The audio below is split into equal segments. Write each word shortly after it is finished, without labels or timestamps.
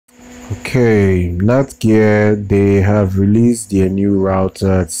Okay, Netgear, they have released their new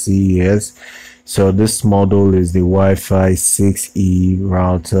router at CES. So this model is the Wi-Fi 6E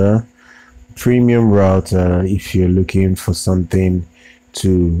router, premium router if you're looking for something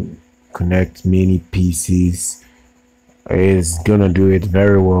to connect many PCs. It's gonna do it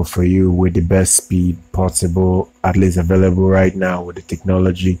very well for you with the best speed possible, at least available right now with the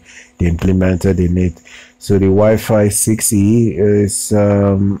technology they implemented in it. So the Wi-Fi 6E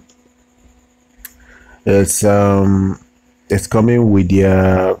it's it's coming with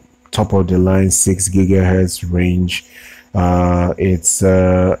the top of the line 6 gigahertz range.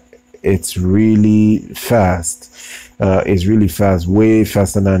 It's really fast. It's really fast, way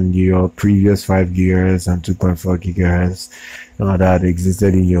faster than your previous 5 gigahertz and 2.4 gigahertz that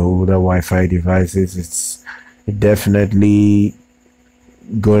existed in your older Wi-Fi devices. It's definitely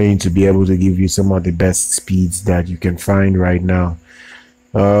going to be able to give you some of the best speeds that you can find right now.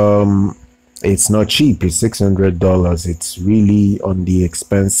 It's not cheap. It's $600. It's really on the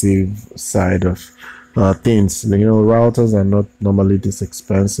expensive side of things. You know, routers are not normally this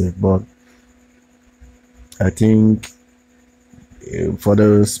expensive, but I think for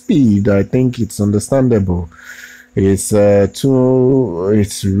the speed, I think it's understandable. It's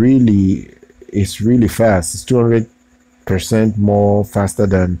it's really fast. It's 200% more faster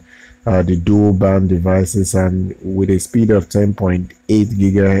than the dual band devices, and with a speed of 10.8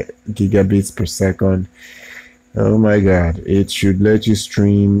 gigabits per second. Oh my god, it should let you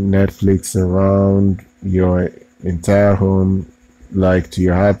stream Netflix around your entire home, like to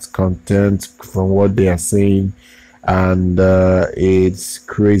your heart's content from what they are saying. And it's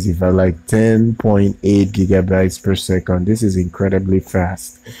crazy for like 10.8 gigabytes per second. This is incredibly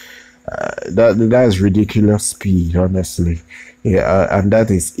fast. That's ridiculous speed, honestly. Yeah, and that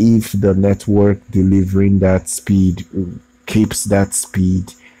is if the network delivering that speed keeps that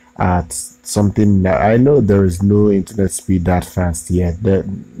speed at something that I know there is no internet speed that fast yet,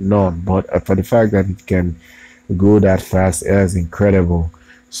 none. But for the fact that it can go that fast, it is incredible.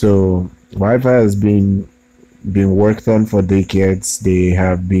 So Wi-Fi has been worked on for decades. They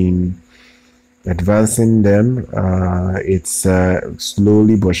have been advancing them. It's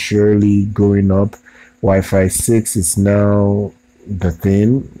slowly but surely going up. Wi-Fi 6 is now the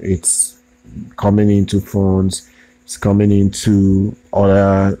thing. It's coming into phones, it's coming into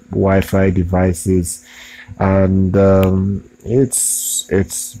other Wi-Fi devices, and it's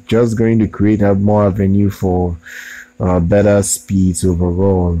just going to create a more avenue for better speeds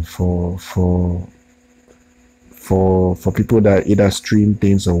overall for people that either stream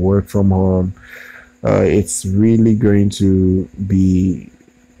things or work from home. It's really going to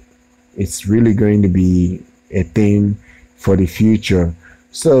be a thing for the future.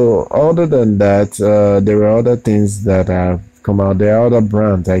 So other than that, there are other things that have come out. There are other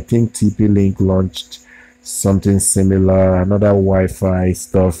brands. I think TP-Link launched something similar, another Wi-Fi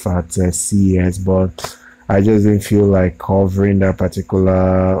stuff at CES, but I just didn't feel like covering that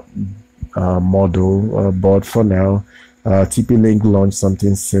particular model. But for now, TP-Link launched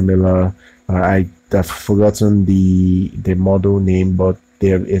something similar. I've forgotten the model name, but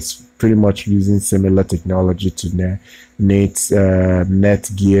it's pretty much using similar technology to Netgear's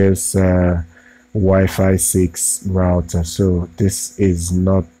Wi-Fi 6 router. So this is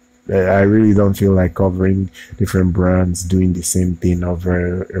not, I really don't feel like covering different brands doing the same thing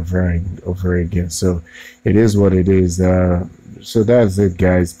over again. So it is what it is. So that's it,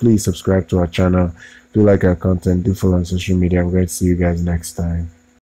 guys. Please subscribe to our channel, do like our content, do follow on social media. I'm going to see you guys next time.